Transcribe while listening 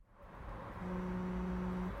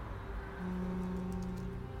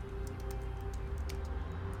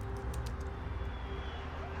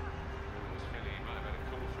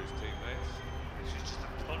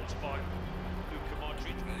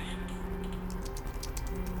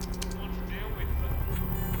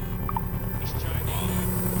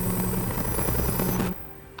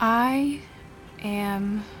I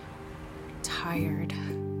am tired.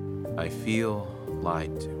 I feel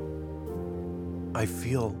lied to. I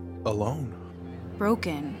feel alone.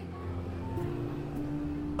 Broken.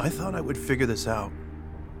 I thought I would figure this out.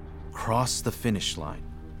 Cross the finish line.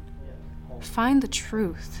 Find the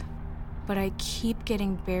truth. But I keep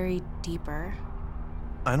getting buried deeper.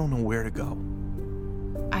 I don't know where to go.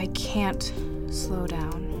 I can't slow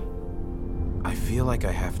down. I feel like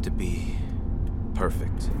I have to be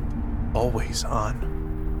perfect. Always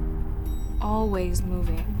on. Always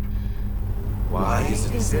moving. Why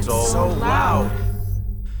is it so loud?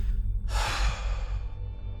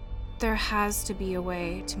 There has to be a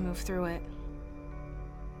way to move through it.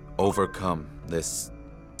 Overcome this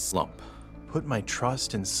slump. Put my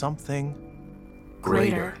trust in something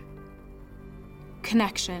Greater.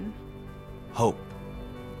 Connection. Hope.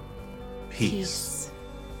 Peace.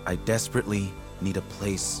 I desperately need a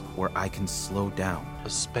place where I can slow down. a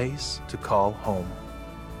space to call home.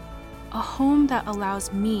 A home that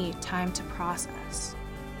allows me time to process.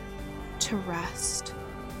 To rest.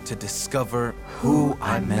 To discover who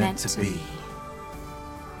I'm meant to be.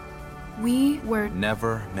 We were...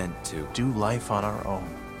 Never meant to. Do life on our own.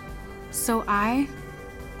 So I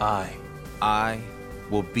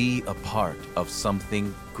will be a part of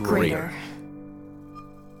something greater.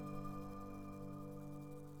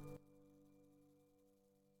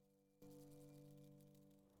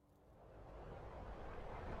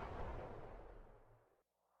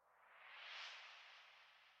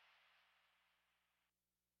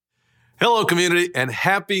 Hello, community, and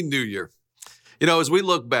Happy New Year. You know, as we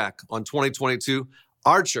look back on 2022,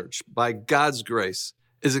 our church, by God's grace,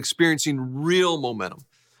 is experiencing real momentum.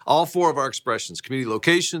 All four of our expressions, community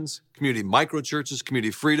locations, community microchurches,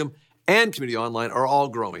 community freedom, and community online are all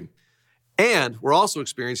growing. And we're also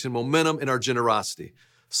experiencing momentum in our generosity.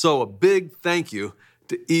 So a big thank you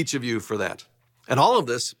to each of you for that. And all of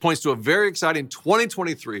this points to a very exciting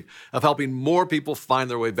 2023 of helping more people find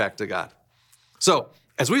their way back to God. So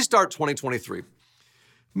as we start 2023,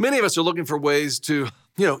 many of us are looking for ways to,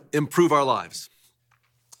 improve our lives.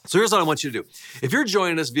 So here's what I want you to do. If you're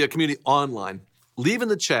joining us via community online, leave in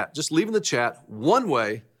the chat one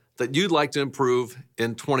way that you'd like to improve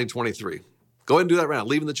in 2023. Go ahead and do that right now.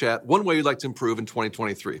 Leave in the chat one way you'd like to improve in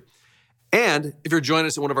 2023. And if you're joining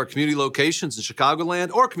us at one of our community locations in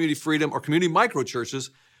Chicagoland or Community Freedom or community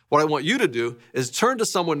microchurches, what I want you to do is turn to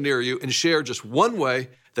someone near you and share just one way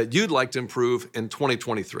that you'd like to improve in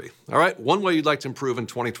 2023. All right? One way you'd like to improve in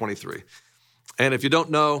 2023. And if you don't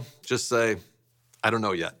know, just say, I don't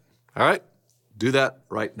know yet. All right? Do that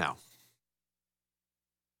right now.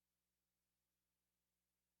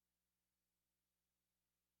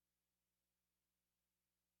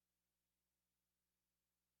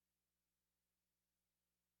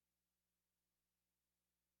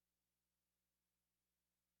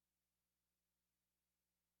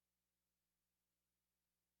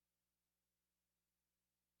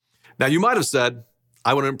 Now, you might have said,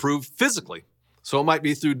 I want to improve physically. So it might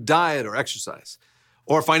be through diet or exercise.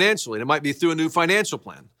 Or financially, and it might be through a new financial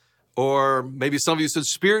plan. Or maybe some of you said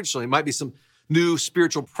spiritually, it might be some new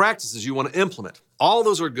spiritual practices you want to implement. All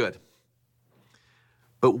those are good.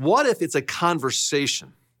 But what if it's a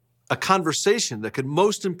conversation that could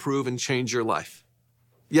most improve and change your life?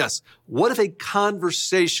 Yes, what if a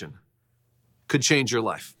conversation could change your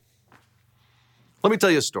life? Let me tell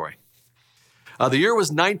you a story. The year was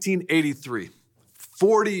 1983,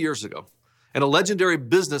 40 years ago, and a legendary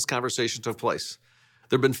business conversation took place.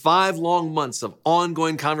 There have been 5 long months of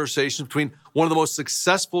ongoing conversations between one of the most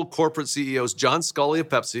successful corporate CEOs, John Sculley of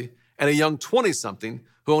Pepsi, and a young 20-something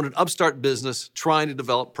who owned an upstart business trying to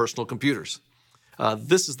develop personal computers.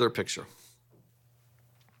 This is their picture.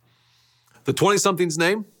 The 20-something's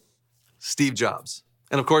name, Steve Jobs.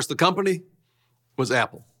 And of course, the company was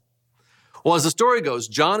Apple. Well, as the story goes,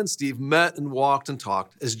 John and Steve met and walked and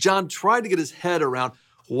talked as John tried to get his head around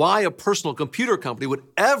why a personal computer company would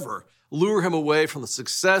ever lure him away from the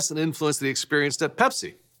success and influence that he experienced at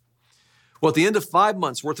Pepsi. Well, at the end of 5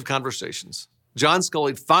 months' worth of conversations, John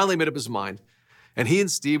Sculley finally made up his mind, and he and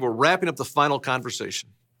Steve were wrapping up the final conversation.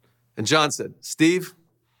 And John said, Steve,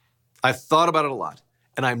 I've thought about it a lot,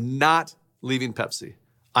 and I'm not leaving Pepsi.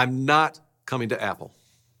 I'm not coming to Apple.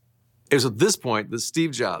 It was at this point that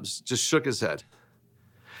Steve Jobs just shook his head.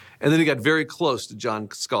 And then he got very close to John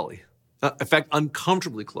Sculley. In fact,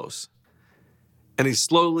 uncomfortably close. And he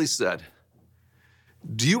slowly said,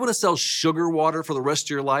 do you want to sell sugar water for the rest of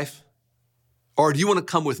your life? Or do you want to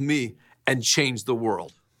come with me and change the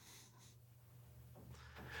world?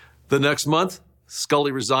 The next month,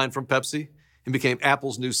 Sculley resigned from Pepsi and became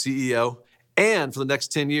Apple's new CEO And for the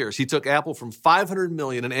next 10 years, he took Apple from $500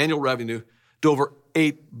 million in annual revenue to over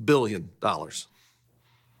 $8 billion.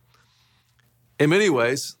 In many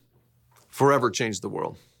ways, forever changed the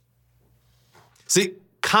world. See,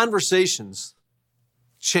 conversations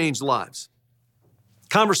change lives.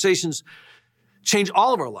 Conversations change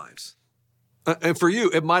all of our lives. And for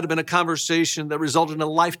you, it might have been a conversation that resulted in a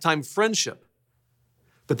lifetime friendship.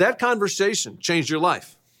 But that conversation changed your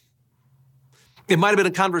life. It might have been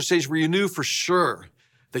a conversation where you knew for sure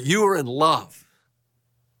that you were in love.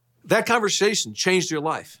 That conversation changed your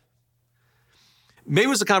life. Maybe it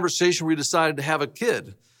was a conversation where you decided to have a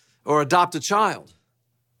kid or adopt a child.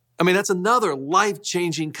 I mean, that's another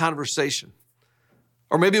life-changing conversation.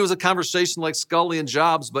 Or maybe it was a conversation like Scully and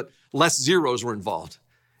Jobs, but less zeros were involved.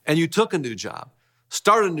 And you took a new job,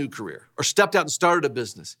 started a new career, or stepped out and started a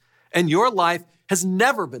business. And your life has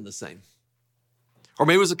never been the same. Or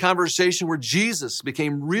maybe it was a conversation where Jesus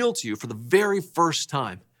became real to you for the very first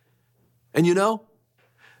time. And you know,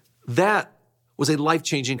 that was a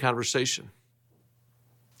life-changing conversation.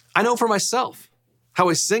 I know for myself how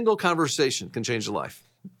a single conversation can change a life.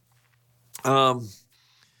 I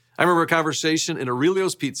remember a conversation in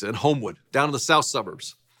Aurelio's Pizza in Homewood, down in the south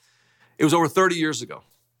suburbs. It was over 30 years ago.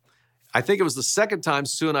 I think it was the second time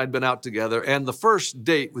Sue and I had been out together and the first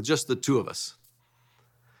date with just the two of us.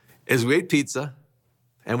 As we ate pizza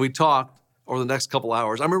and we talked over the next couple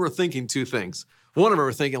hours, I remember thinking two things. One, I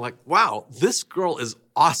remember thinking like, wow, this girl is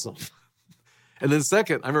awesome. And then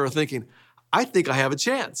second, I remember thinking, I think I have a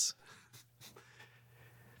chance.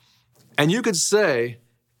 And you could say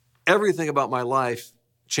everything about my life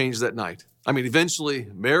changed that night. I mean, eventually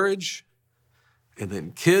marriage and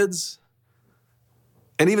then kids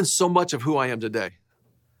and even so much of who I am today.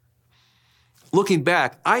 Looking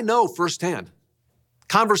back, I know firsthand,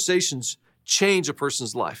 conversations change a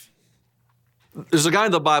person's life. There's a guy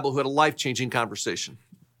in the Bible who had a life-changing conversation.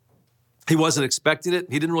 He wasn't expecting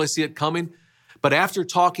it. He didn't really see it coming. But after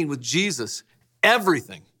talking with Jesus,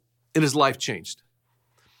 everything in his life changed.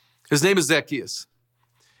 His name is Zacchaeus.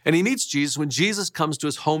 And he meets Jesus when Jesus comes to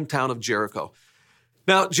his hometown of Jericho.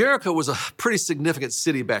 Now, Jericho was a pretty significant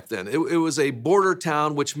city back then. It was a border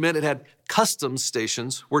town, which meant it had customs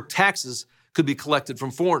stations where taxes could be collected from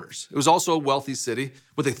foreigners. It was also a wealthy city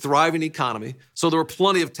with a thriving economy, so there were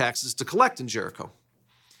plenty of taxes to collect in Jericho.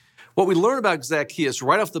 What we learn about Zacchaeus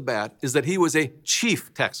right off the bat is that he was a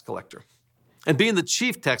chief tax collector. And being the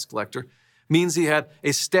chief tax collector means he had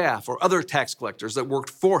a staff or other tax collectors that worked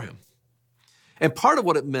for him. And part of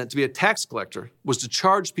what it meant to be a tax collector was to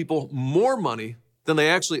charge people more money than they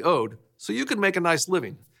actually owed so you could make a nice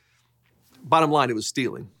living. Bottom line, it was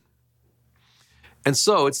stealing. And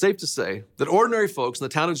so it's safe to say that ordinary folks in the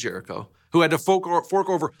town of Jericho who had to fork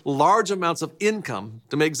over large amounts of income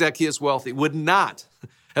to make Zacchaeus wealthy would not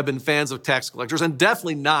have been fans of tax collectors and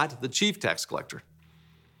definitely not the chief tax collector.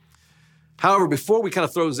 However, before we kind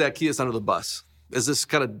of throw Zacchaeus under the bus as this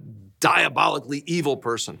kind of diabolically evil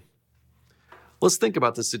person, let's think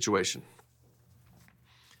about this situation.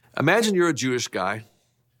 Imagine you're a Jewish guy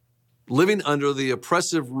living under the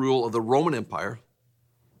oppressive rule of the Roman Empire.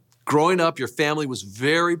 Growing up, your family was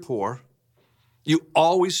very poor. You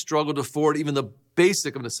always struggled to afford even the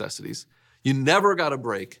basic of necessities. You never got a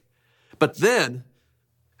break. But then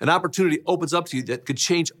an opportunity opens up to you that could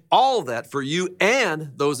change all of that for you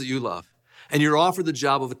and those that you love. And you're offered the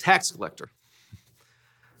job of a tax collector.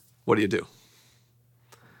 What do?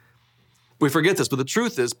 We forget this, but the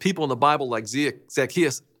truth is people in the Bible like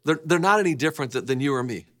Zacchaeus, they're not any different than you or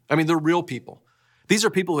me. I mean, they're real people. These are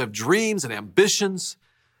people who have dreams and ambitions.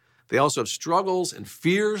 They also have struggles and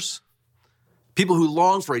fears. People who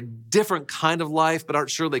long for a different kind of life but aren't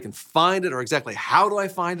sure they can find it or exactly how do I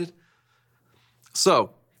find it.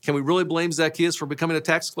 So, can we really blame Zacchaeus for becoming a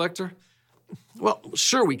tax collector? Well,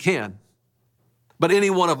 sure we can. But any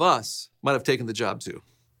one of us might have taken the job too.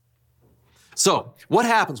 So, what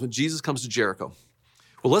happens when Jesus comes to Jericho?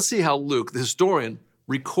 Well, let's see how Luke, the historian,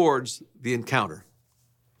 records the encounter.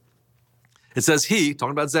 It says he,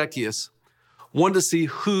 talking about Zacchaeus, wanted to see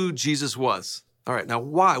who Jesus was. All right, now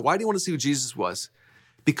why? Why do you want to see who Jesus was?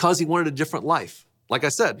 Because he wanted a different life. Like I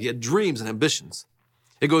said, he had dreams and ambitions.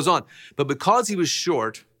 It goes on, but because he was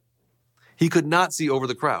short, he could not see over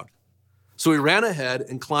the crowd. So he ran ahead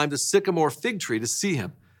and climbed a sycamore fig tree to see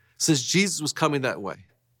him, since Jesus was coming that way.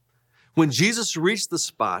 When Jesus reached the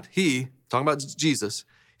spot, he, talking about Jesus,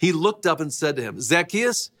 he looked up and said to him,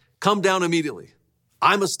 Zacchaeus, come down immediately.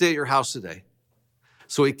 I must stay at your house today.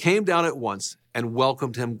 So he came down at once and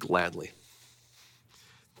welcomed him gladly.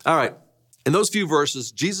 All right, in those few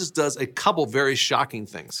verses, Jesus does a couple very shocking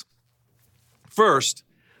things. First,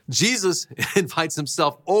 Jesus invites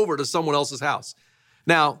himself over to someone else's house.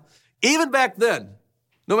 Now, even back then,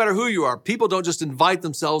 no matter who you are, people don't just invite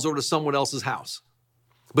themselves over to someone else's house.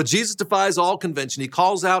 But Jesus defies all convention. He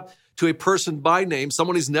calls out to a person by name,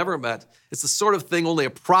 someone he's never met. It's the sort of thing only a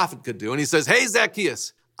prophet could do. And he says, hey,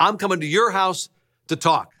 Zacchaeus, I'm coming to your house to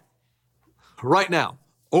talk right now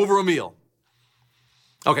over a meal.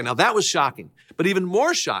 Okay, now that was shocking. But even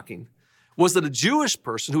more shocking was that a Jewish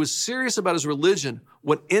person who was serious about his religion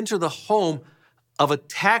would enter the home of a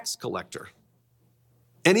tax collector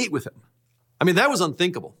and eat with him. I mean, that was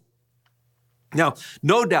unthinkable. Now,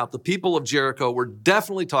 no doubt the people of Jericho were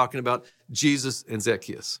definitely talking about Jesus and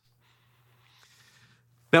Zacchaeus.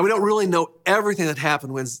 Now, we don't really know everything that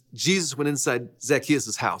happened when Jesus went inside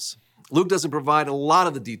Zacchaeus' house. Luke doesn't provide a lot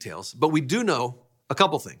of the details, but we do know a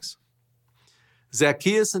couple things.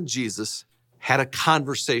 Zacchaeus and Jesus had a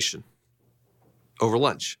conversation over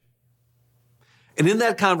lunch. And in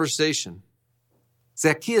that conversation,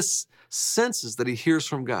 Zacchaeus senses that he hears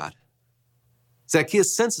from God.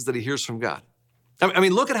 Zacchaeus senses that he hears from God. I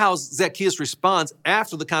mean, look at how Zacchaeus responds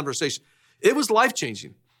after the conversation. It was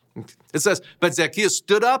life-changing. It says, but Zacchaeus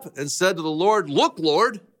stood up and said to the Lord, look,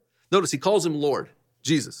 Lord. Notice he calls him Lord,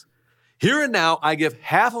 Jesus. Here and now, I give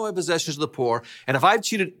half of my possessions to the poor, and if I've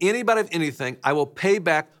cheated anybody of anything, I will pay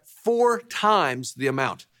back 4 times the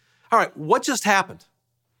amount. All right, what just happened?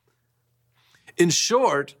 In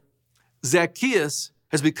short, Zacchaeus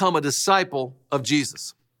has become a disciple of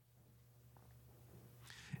Jesus.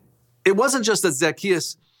 It wasn't just that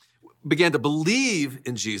Zacchaeus began to believe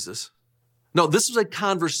in Jesus. No, this was a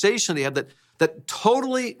conversation he had that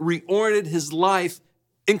totally reoriented his life,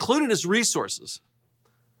 including his resources.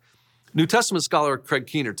 New Testament scholar Craig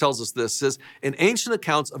Keener tells us this, says, in ancient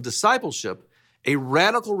accounts of discipleship, a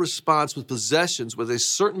radical response with possessions was a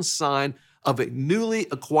certain sign of a newly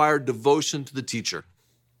acquired devotion to the teacher.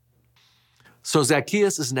 So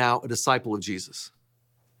Zacchaeus is now a disciple of Jesus.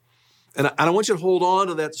 And I want you to hold on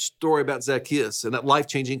to that story about Zacchaeus and that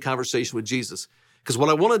life-changing conversation with Jesus. Because what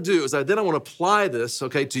I want to do is I want to apply this,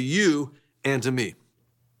 okay, to you and to me.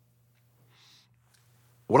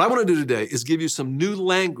 What I want to do today is give you some new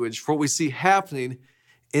language for what we see happening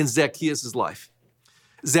in Zacchaeus' life.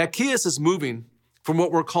 Zacchaeus is moving from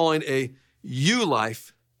what we're calling a you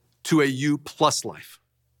life to a you plus life.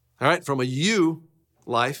 All right, from a you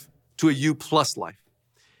life to a you plus life.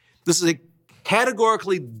 This is a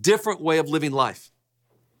categorically different way of living life.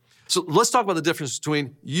 So let's talk about the difference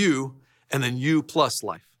between you and then you plus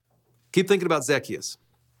life. Keep thinking about Zacchaeus.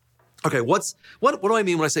 Okay, what do I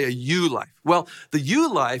mean when I say a you life? Well, the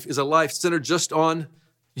you life is a life centered just on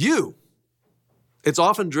you. It's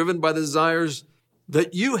often driven by the desires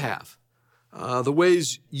that you have, the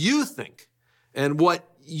ways you think, and what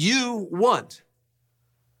you want.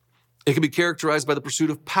 It can be characterized by the pursuit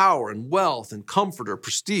of power and wealth and comfort or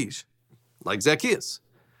prestige, like Zacchaeus.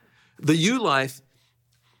 The you life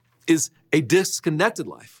is a disconnected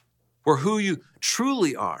life where who you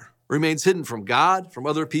truly are remains hidden from God, from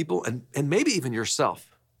other people, and maybe even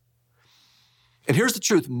yourself. And here's the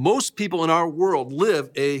truth. Most people in our world live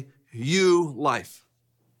a you life.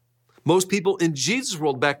 Most people in Jesus'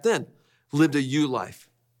 world back then lived a you life.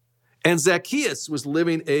 And Zacchaeus was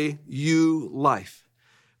living a you life.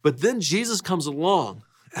 But then Jesus comes along,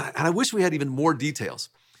 and I wish we had even more details.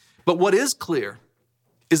 But what is clear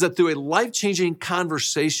is that through a life-changing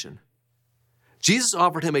conversation, Jesus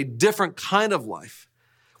offered him a different kind of life,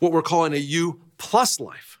 what we're calling a you plus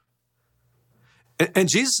life. And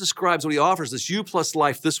Jesus describes what he offers, this you plus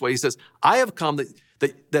life, this way. He says, I have come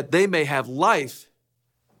that they may have life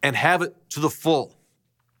and have it to the full.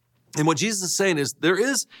 And what Jesus is saying is, there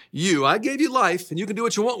is you. I gave you life, and you can do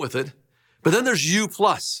what you want with it. But then there's you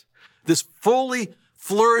plus, this fully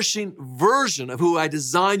flourishing version of who I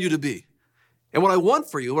designed you to be. And what I want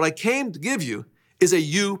for you, what I came to give you, is a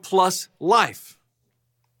you plus life.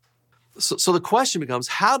 So the question becomes,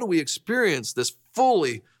 how do we experience this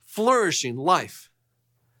fully flourishing life?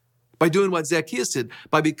 By doing what Zacchaeus did,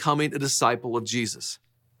 by becoming a disciple of Jesus.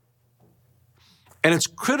 And it's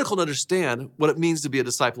critical to understand what it means to be a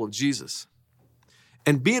disciple of Jesus.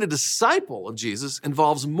 And being a disciple of Jesus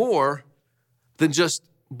involves more than just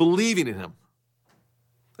believing in him.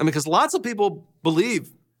 I mean, because lots of people believe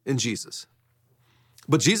in Jesus.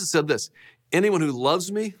 But Jesus said this, anyone who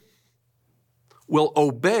loves me will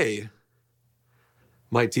obey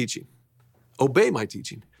my teaching. Obey my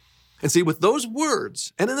teaching. And see, with those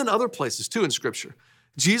words, and in other places too in Scripture,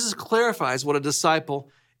 Jesus clarifies what a disciple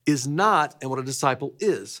is not and what a disciple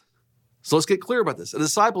is. So let's get clear about this. A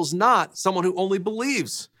disciple is not someone who only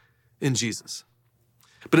believes in Jesus.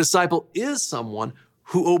 But a disciple is someone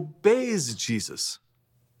who obeys Jesus.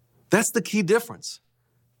 That's the key difference.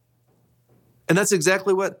 And that's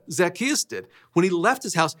exactly what Zacchaeus did. When he left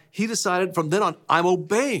his house, he decided from then on, I'm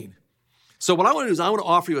obeying. So what I want to do is I want to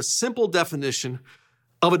offer you a simple definition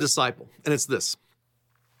of a disciple. And it's this.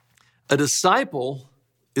 A disciple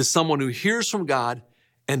is someone who hears from God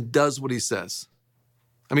and does what he says.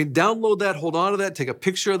 I mean, download that, hold on to that, take a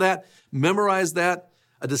picture of that, memorize that.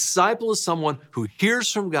 A disciple is someone who hears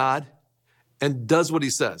from God and does what he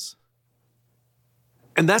says.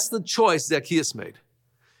 And that's the choice Zacchaeus made.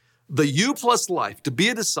 The U plus life, to be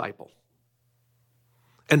a disciple.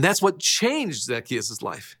 And that's what changed Zacchaeus'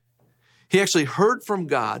 life. He actually heard from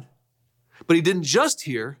God, but he didn't just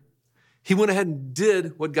hear, he went ahead and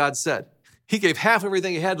did what God said. He gave half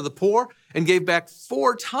everything he had to the poor and gave back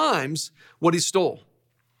 4 times what he stole.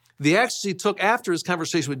 The actions he took after his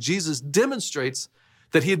conversation with Jesus demonstrates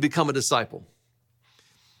that he had become a disciple.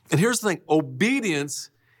 And here's the thing,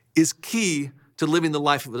 obedience is key to living the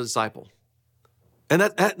life of a disciple. And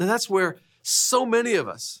that's where so many of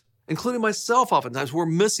us, including myself oftentimes, we're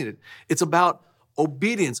missing it. It's about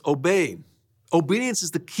obedience, obeying. Obedience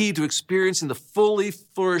is the key to experiencing the fully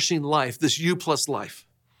flourishing life, this U plus life.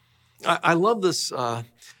 I love this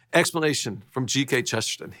explanation from G.K.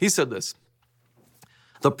 Chesterton. He said this,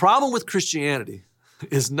 the problem with Christianity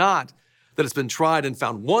is not that it's been tried and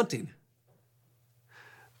found wanting,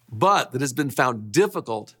 but that it's been found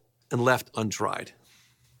difficult and left untried.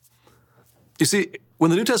 You see,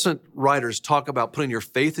 when the New Testament writers talk about putting your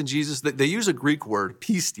faith in Jesus, they use a Greek word,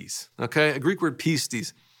 pistis, okay? A Greek word,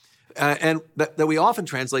 pistis, and that we often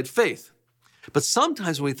translate faith. But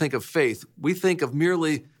sometimes when we think of faith, we think of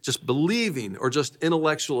merely just believing or just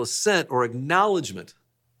intellectual assent or acknowledgement.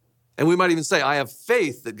 And we might even say, I have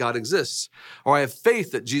faith that God exists, or I have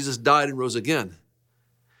faith that Jesus died and rose again.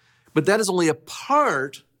 But that is only a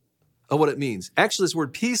part of what it means. Actually, this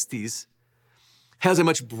word pistis has a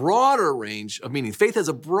much broader range of meaning. Faith has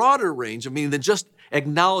a broader range of meaning than just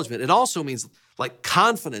acknowledgement. It also means like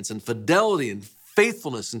confidence and fidelity and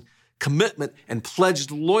faithfulness and commitment and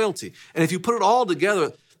pledged loyalty. And if you put it all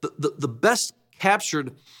together, the best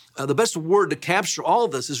captured, the best word to capture all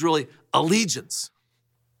of this is really allegiance.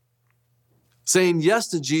 Saying yes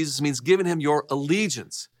to Jesus means giving him your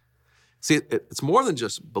allegiance. See, it's more than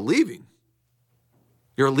just believing.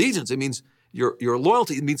 Your allegiance, it means your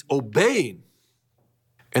loyalty, it means obeying.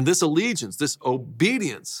 And this allegiance, this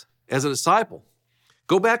obedience as a disciple,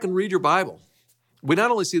 go back and read your Bible. We not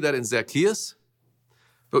only see that in Zacchaeus,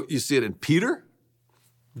 but you see it in Peter,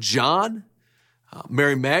 John,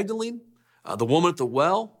 Mary Magdalene, the woman at the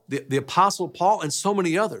well, the Apostle Paul, and so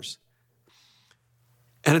many others.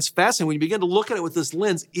 And it's fascinating when you begin to look at it with this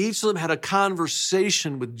lens, each of them had a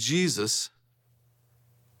conversation with Jesus.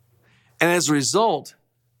 And as a result,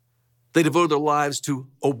 they devoted their lives to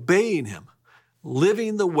obeying him,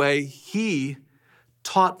 living the way he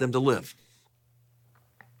taught them to live.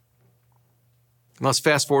 Now let's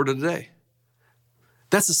fast forward to today.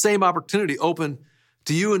 That's the same opportunity open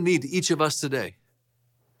to you and me, to each of us today.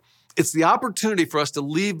 It's the opportunity for us to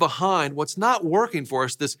leave behind what's not working for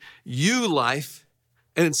us, this you life,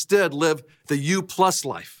 and instead live the you plus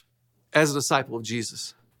life as a disciple of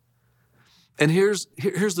Jesus. And here's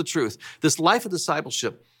the truth. This life of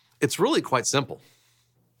discipleship, it's really quite simple.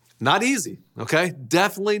 Not easy, okay?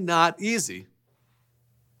 Definitely not easy,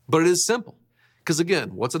 but it is simple. Because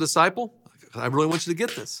again, what's a disciple? I really want you to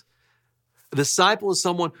get this. A disciple is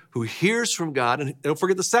someone who hears from God, and don't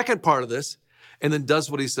forget the second part of this, and then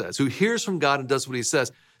does what he says. Who hears from God and does what he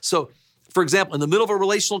says. So, for example, in the middle of a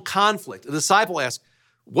relational conflict, a disciple asks,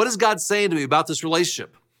 what is God saying to me about this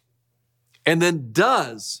relationship? And then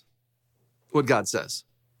does what God says.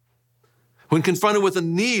 When confronted with a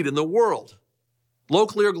need in the world,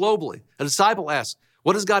 locally or globally, a disciple asks,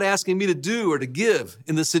 what is God asking me to do or to give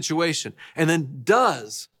in this situation? And then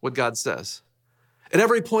does what God says. At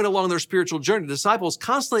every point along their spiritual journey, the disciple is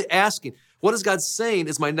constantly asking, what is God saying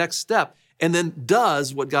is my next step? And then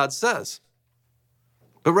does what God says.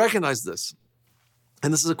 But recognize this,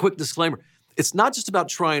 and this is a quick disclaimer. It's not just about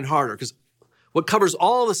trying harder, because what covers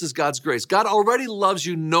all of this is God's grace. God already loves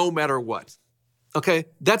you no matter what. Okay,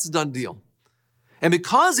 that's a done deal. And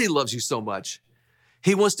because he loves you so much,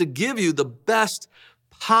 he wants to give you the best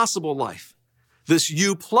possible life, this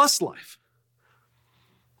you plus life.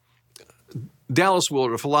 Dallas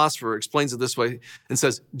Willard, a philosopher, explains it this way and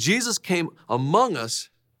says, Jesus came among us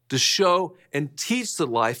to show and teach the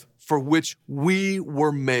life for which we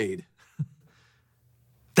were made.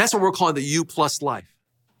 That's what we're calling the you plus life.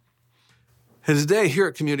 And today here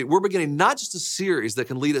at Community, we're beginning not just a series that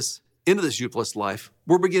can lead us into this you plus life,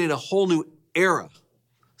 we're beginning a whole new era,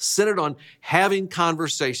 centered on having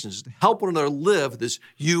conversations to help one another live this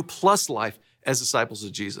you plus life as disciples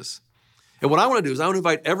of Jesus. And what I want to do is I want to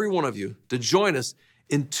invite every one of you to join us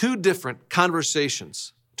in two different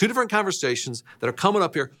conversations that are coming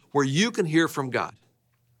up here where you can hear from God.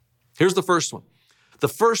 Here's the first one. The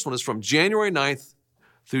first one is from January 9th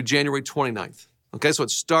through January 29th. Okay, so it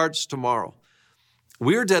starts tomorrow.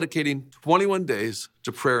 We are dedicating 21 days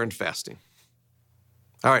to prayer and fasting.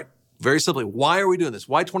 All right, very simply, why are we doing this?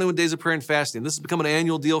 Why 21 days of prayer and fasting? This has become an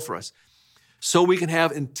annual deal for us. So we can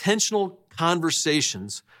have intentional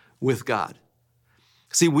conversations with God.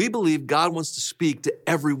 See, we believe God wants to speak to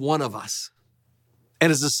every one of us.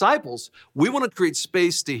 And as disciples, we want to create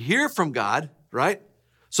space to hear from God, right?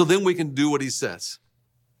 So then we can do what he says.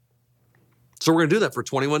 So we're going to do that for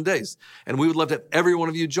 21 days. And we would love to have every one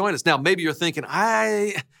of you join us. Now, maybe you're thinking,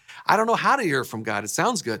 I don't know how to hear from God. It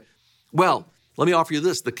sounds good. Well, let me offer you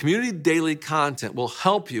this. The community daily content will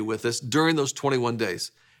help you with this during those 21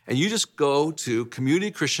 days. And you just go to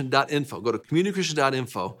communitychristian.info. Go to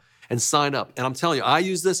communitychristian.info and sign up. And I'm telling you, I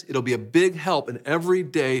use this. It'll be a big help in every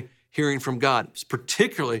day hearing from God,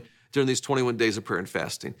 particularly during these 21 days of prayer and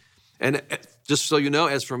fasting. And just so you know,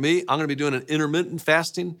 as for me, I'm going to be doing an intermittent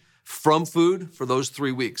fasting from food for those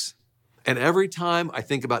 3 weeks. And every time I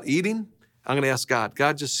think about eating, I'm going to ask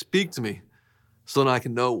God, just speak to me so that I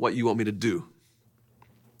can know what you want me to do.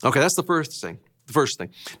 Okay, that's the first thing.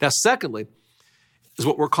 Now, secondly, is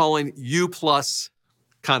what we're calling U plus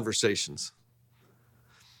conversations.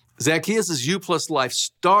 Zacchaeus' U plus life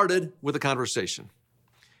started with a conversation.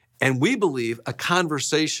 And we believe a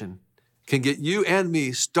conversation can get you and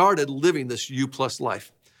me started living this U plus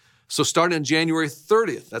life. So starting on January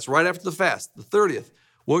 30th, that's right after the fast, the 30th,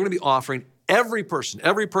 we're going to be offering every person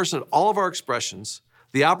at all of our expressions,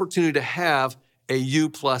 the opportunity to have a U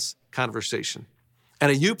plus conversation.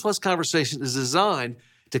 And a U plus conversation is designed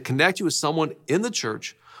to connect you with someone in the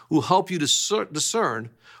church who will help you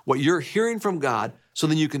discern what you're hearing from God so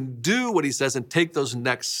then you can do what he says and take those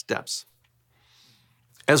next steps.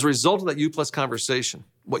 As a result of that U plus conversation,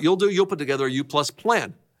 what you'll do, you'll put together a U plus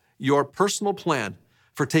plan, your personal plan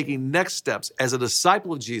for taking next steps as a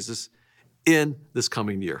disciple of Jesus in this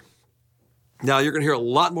coming year. Now, you're going to hear a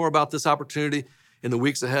lot more about this opportunity in the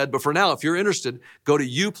weeks ahead. But for now, if you're interested, go to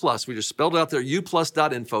U plus. We just spelled it out there,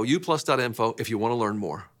 uplus.info, uplus.info if you want to learn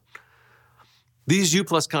more. These U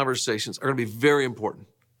plus conversations are going to be very important.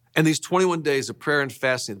 And these 21 days of prayer and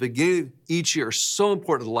fasting at the beginning of each year are so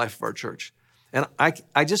important to the life of our church. And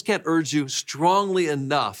I just can't urge you strongly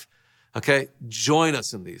enough, okay? Join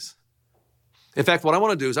us in these. In fact, what I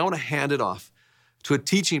want to do is I want to hand it off to a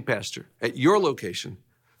teaching pastor at your location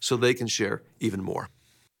so they can share even more.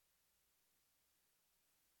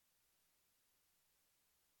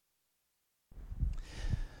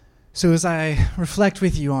 So as I reflect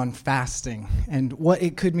with you on fasting and what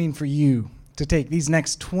it could mean for you to take these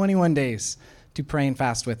next 21 days to pray and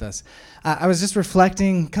fast with us, I was just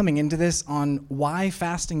reflecting coming into this on why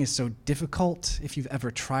fasting is so difficult. If you've ever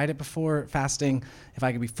tried it before, fasting, if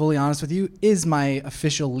I could be fully honest with you, is my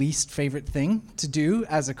official least favorite thing to do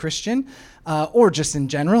as a Christian, or just in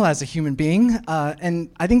general as a human being. And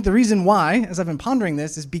I think the reason why, as I've been pondering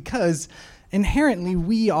this, is because inherently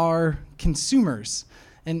we are consumers.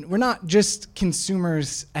 And we're not just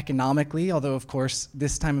consumers economically, although, of course,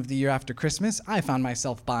 this time of the year after Christmas, I found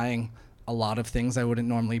myself buying a lot of things I wouldn't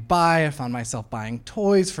normally buy. I found myself buying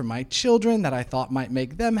toys for my children that I thought might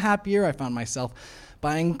make them happier. I found myself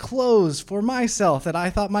buying clothes for myself that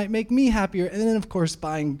I thought might make me happier. And then, of course,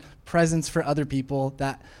 buying presents for other people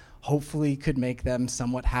that hopefully could make them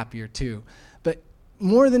somewhat happier too. But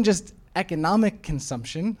more than just economic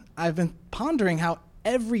consumption, I've been pondering how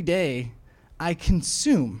every day I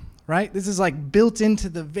consume, right? This is like built into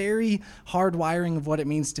the very hard wiring of what it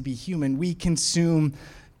means to be human. We consume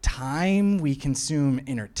time, we consume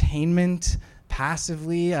entertainment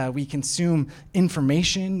passively, we consume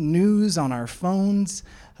information, news on our phones,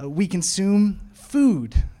 we consume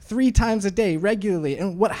food 3 times a day regularly.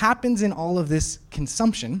 And what happens in all of this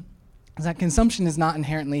consumption is that consumption is not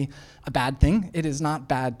inherently a bad thing. It is not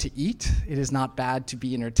bad to eat. It is not bad to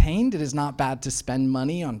be entertained. It is not bad to spend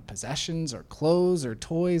money on possessions or clothes or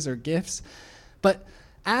toys or gifts. But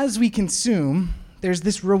as we consume, there's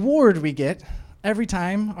this reward we get every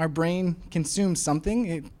time our brain consumes something.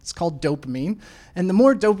 It's called dopamine. And the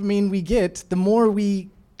more dopamine we get, the more we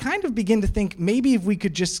kind of begin to think maybe if we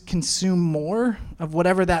could just consume more of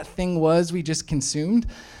whatever that thing was we just consumed,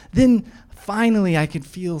 then finally I could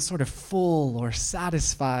feel sort of full or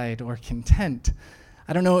satisfied or content.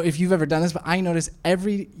 I don't know if you've ever done this, but I notice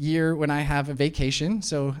every year when I have a vacation,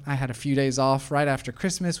 so I had a few days off right after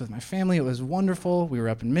Christmas with my family. It was wonderful. We were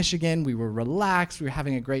up in Michigan. We were relaxed. We were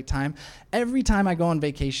having a great time. Every time I go on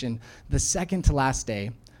vacation, the second to last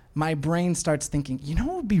day, my brain starts thinking, you know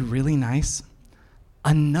what would be really nice?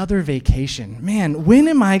 Another vacation. Man, when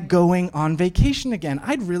am I going on vacation again?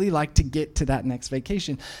 I'd really like to get to that next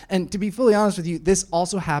vacation. And to be fully honest with you, this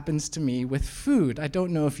also happens to me with food. I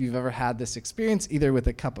don't know if you've ever had this experience, either with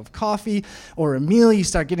a cup of coffee or a meal. You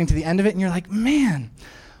start getting to the end of it and you're like, man,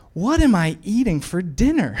 what am I eating for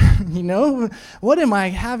dinner? You know, what am I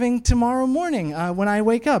having tomorrow morning when I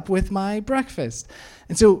wake up with my breakfast?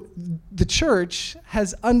 And so the church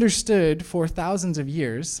has understood for thousands of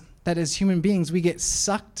years that as human beings, we get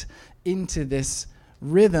sucked into this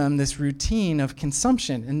rhythm, this routine of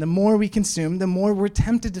consumption. And the more we consume, the more we're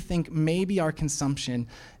tempted to think maybe our consumption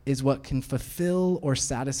is what can fulfill or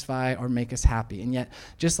satisfy or make us happy. And yet,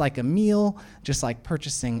 just like a meal, just like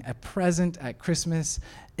purchasing a present at Christmas,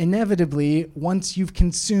 inevitably, once you've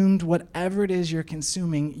consumed whatever it is you're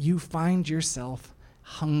consuming, you find yourself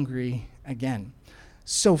hungry again.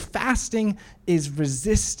 So fasting is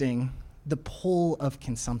resisting the pull of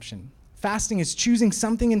consumption. Fasting is choosing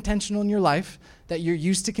something intentional in your life that you're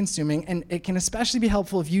used to consuming, and it can especially be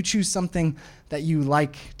helpful if you choose something that you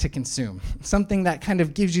like to consume, something that kind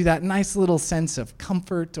of gives you that nice little sense of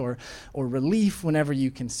comfort or relief whenever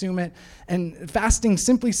you consume it. And fasting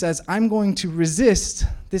simply says, I'm going to resist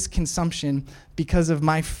this consumption because of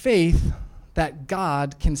my faith that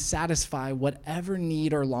God can satisfy whatever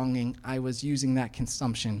need or longing I was using that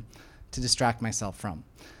consumption to distract myself from.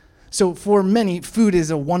 So for many, food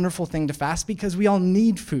is a wonderful thing to fast because we all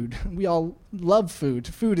need food. We all love food.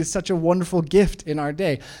 Food is such a wonderful gift in our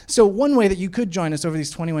day. So one way that you could join us over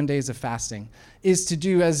these 21 days of fasting is to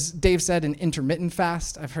do, as Dave said, an intermittent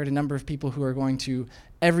fast. I've heard a number of people who are going to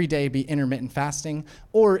every day be intermittent fasting.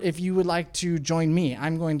 Or if you would like to join me,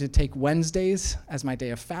 I'm going to take Wednesdays as my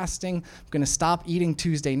day of fasting. I'm going to stop eating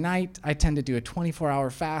Tuesday night. I tend to do a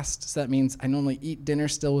 24-hour fast, so that means I normally eat dinner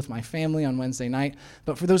still with my family on Wednesday night.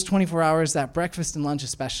 But for those 24 hours, that breakfast and lunch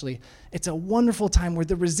especially, it's a wonderful time where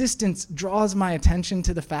the resistance draws my attention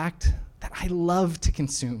to the fact that I love to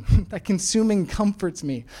consume, that consuming comforts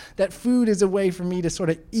me, that food is a way for me to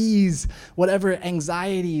sort of ease whatever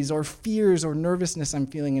anxieties or fears or nervousness I'm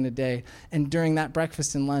feeling in a day. And during that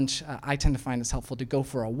breakfast and lunch, I tend to find it's helpful to go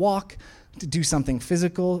for a walk, to do something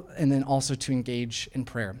physical, and then also to engage in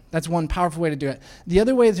prayer. That's one powerful way to do it. The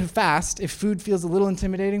other way to fast, if food feels a little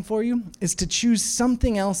intimidating for you, is to choose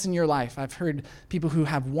something else in your life. I've heard people who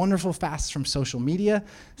have wonderful fasts from social media.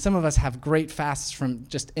 Some of us have great fasts from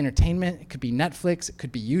just entertainment. It could be Netflix, it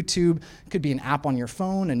could be YouTube, it could be an app on your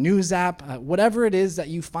phone, a news app, whatever it is that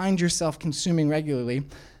you find yourself consuming regularly.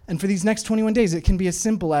 And for these next 21 days, it can be as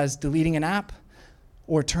simple as deleting an app,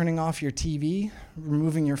 or turning off your TV,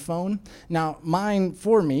 removing your phone. Now, mine,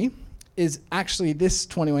 for me, is actually this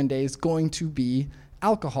 21 days going to be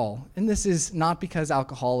alcohol. And this is not because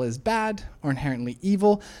alcohol is bad or inherently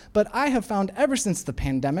evil, but I have found ever since the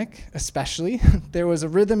pandemic, especially, there was a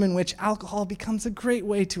rhythm in which alcohol becomes a great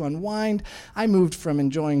way to unwind. I moved from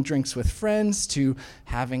enjoying drinks with friends to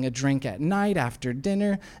having a drink at night after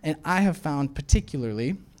dinner, and I have found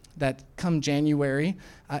particularly that come January,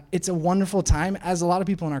 it's a wonderful time, as a lot of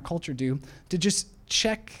people in our culture do, to just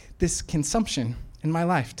check this consumption in my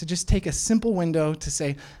life, to just take a simple window to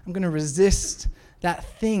say, I'm going to resist that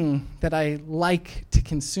thing that I like to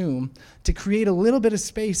consume, to create a little bit of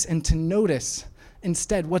space and to notice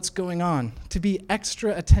instead what's going on, to be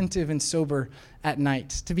extra attentive and sober at night,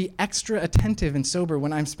 to be extra attentive and sober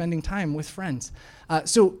when I'm spending time with friends.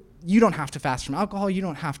 So you don't have to fast from alcohol, you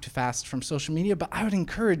don't have to fast from social media, but I would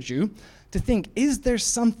encourage you to think, is there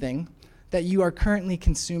something that you are currently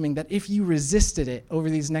consuming that if you resisted it over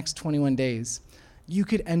these next 21 days, you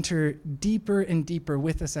could enter deeper and deeper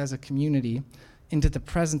with us as a community into the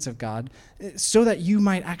presence of God so that you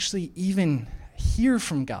might actually even hear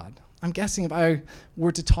from God. I'm guessing if I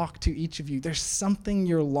were to talk to each of you, there's something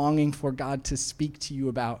you're longing for God to speak to you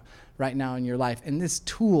about right now in your life. And this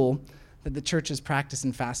tool that the church's practice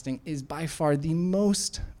in fasting is by far the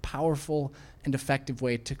most powerful and effective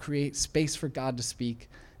way to create space for God to speak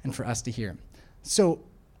and for us to hear. So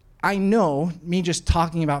I know me just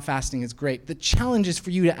talking about fasting is great. The challenge is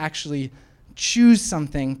for you to actually choose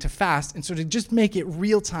something to fast and sort of just make it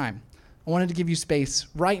real time. I wanted to give you space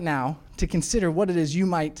right now to consider what it is you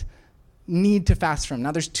might need to fast from.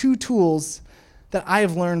 Now, there's two tools that I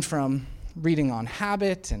have learned from reading on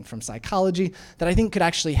habit and from psychology that I think could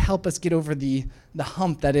actually help us get over the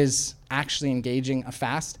hump that is actually engaging a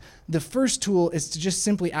fast. The first tool is to just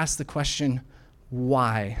simply ask the question,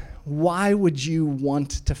 why? Why would you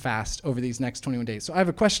want to fast over these next 21 days? So I have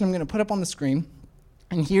a question I'm going to put up on the screen,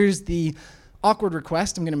 and here's the awkward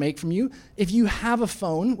request I'm going to make from you. If you have a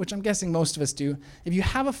phone, which I'm guessing most of us do, if you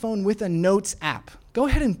have a phone with a notes app, go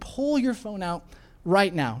ahead and pull your phone out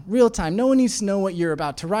right now, real time. No one needs to know what you're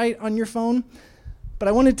about to write on your phone, but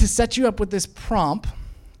I wanted to set you up with this prompt,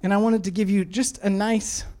 and I wanted to give you just a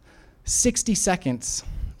nice 60 seconds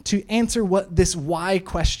to answer what this why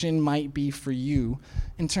question might be for you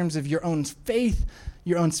in terms of your own faith,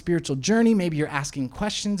 your own spiritual journey. Maybe you're asking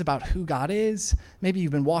questions about who God is. Maybe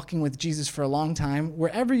you've been walking with Jesus for a long time.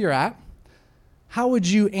 Wherever you're at, how would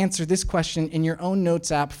you answer this question in your own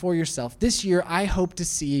notes app for yourself? This year, I hope to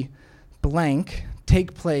see blank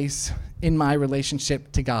take place in my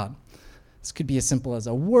relationship to God. This could be as simple as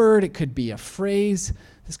a word. It could be a phrase.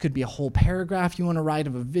 This could be a whole paragraph you want to write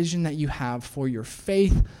of a vision that you have for your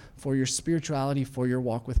faith, for your spirituality, for your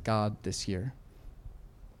walk with God this year.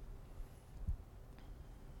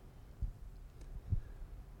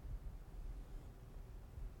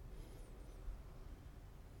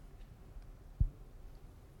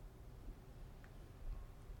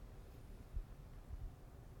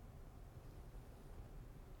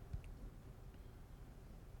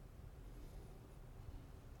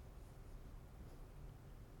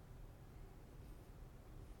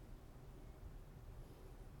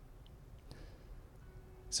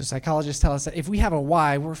 So psychologists tell us that if we have a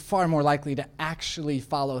why, we're far more likely to actually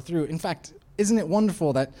follow through. In fact, isn't it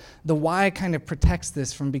wonderful that the why kind of protects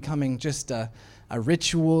this from becoming just a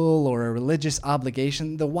ritual or a religious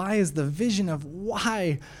obligation? The why is the vision of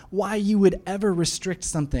why you would ever restrict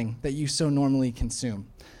something that you so normally consume.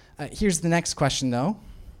 Here's the next question, though.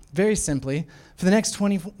 Very simply, for the next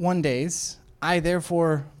 21 days, I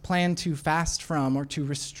therefore plan to fast from or to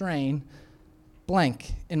restrain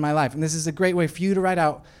blank in my life. And this is a great way for you to write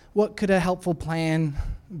out what could a helpful plan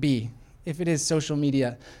be. If it is social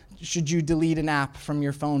media, should you delete an app from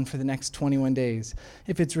your phone for the next 21 days?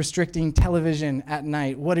 If it's restricting television at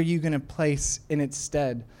night, what are you going to place in its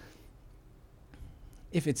stead?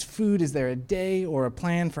 If it's food, is there a day or a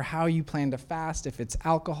plan for how you plan to fast? If it's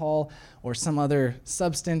alcohol or some other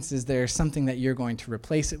substance, is there something that you're going to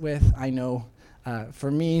replace it with? I know for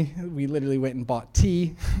me, we literally went and bought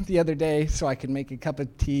tea the other day so I could make a cup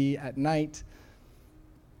of tea at night.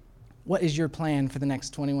 What is your plan for the next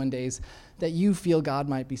 21 days that you feel God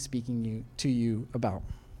might be speaking to you about?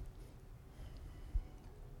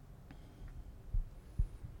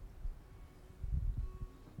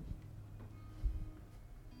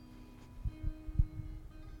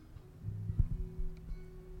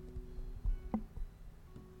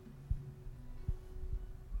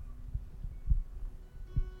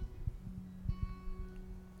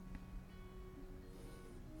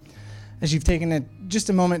 As you've taken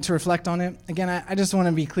just a moment to reflect on it, again, I just want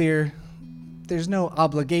to be clear. There's no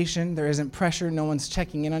obligation. There isn't pressure. No one's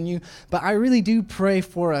checking in on you. But I really do pray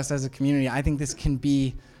for us as a community. I think this can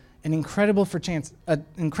be an incredible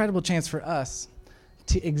chance for us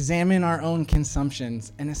to examine our own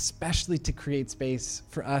consumptions and especially to create space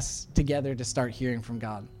for us together to start hearing from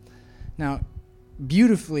God. Now,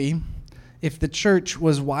 beautifully, if the church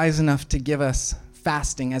was wise enough to give us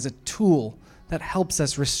fasting as a tool that helps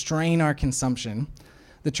us restrain our consumption,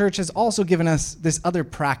 the church has also given us this other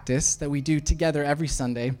practice that we do together every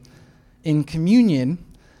Sunday in communion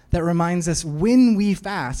that reminds us when we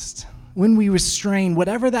fast, when we restrain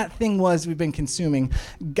whatever that thing was we've been consuming,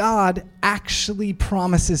 God actually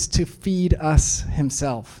promises to feed us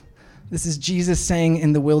himself. This is Jesus saying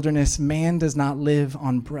in the wilderness, man does not live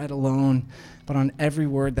on bread alone, but on every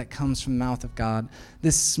word that comes from the mouth of God.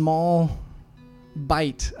 This small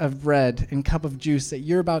bite of bread and cup of juice that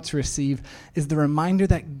you're about to receive is the reminder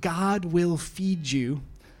that God will feed you,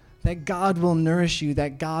 that God will nourish you,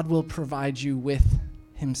 that God will provide you with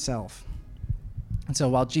himself. And so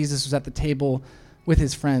while Jesus was at the table with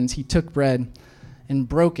his friends, he took bread and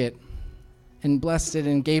broke it and blessed it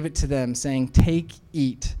and gave it to them, saying, "Take,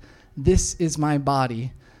 eat. This is my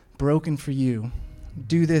body broken for you.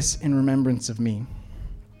 Do this in remembrance of me."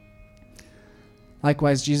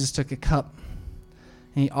 Likewise, Jesus took a cup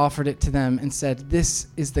and he offered it to them and said, "This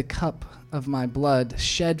is the cup of my blood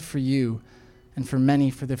shed for you and for many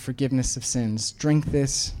for the forgiveness of sins. Drink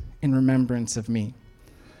this in remembrance of me."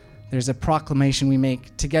 There's a proclamation we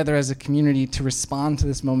make together as a community to respond to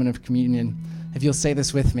this moment of communion. If you'll say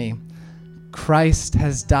this with me: Christ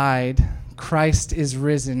has died, Christ is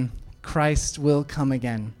risen, Christ will come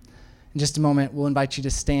again. In just a moment, we'll invite you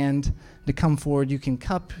to stand, to come forward. You can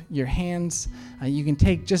cup your hands. You can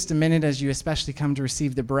take just a minute as you especially come to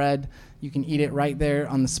receive the bread. You can eat it right there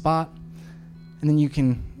on the spot. And then you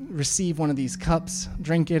can receive one of these cups,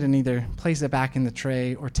 drink it, and either place it back in the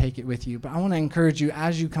tray or take it with you. But I want to encourage you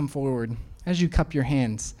as you come forward, as you cup your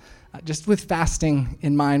hands, just with fasting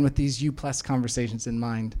in mind, with these U+ conversations in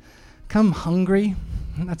mind, come hungry.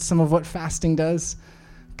 That's some of what fasting does.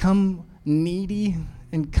 Come needy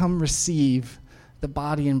and come receive the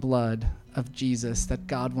body and blood of Jesus that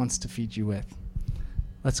God wants to feed you with.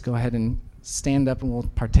 Let's go ahead and stand up and we'll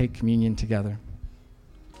partake communion together.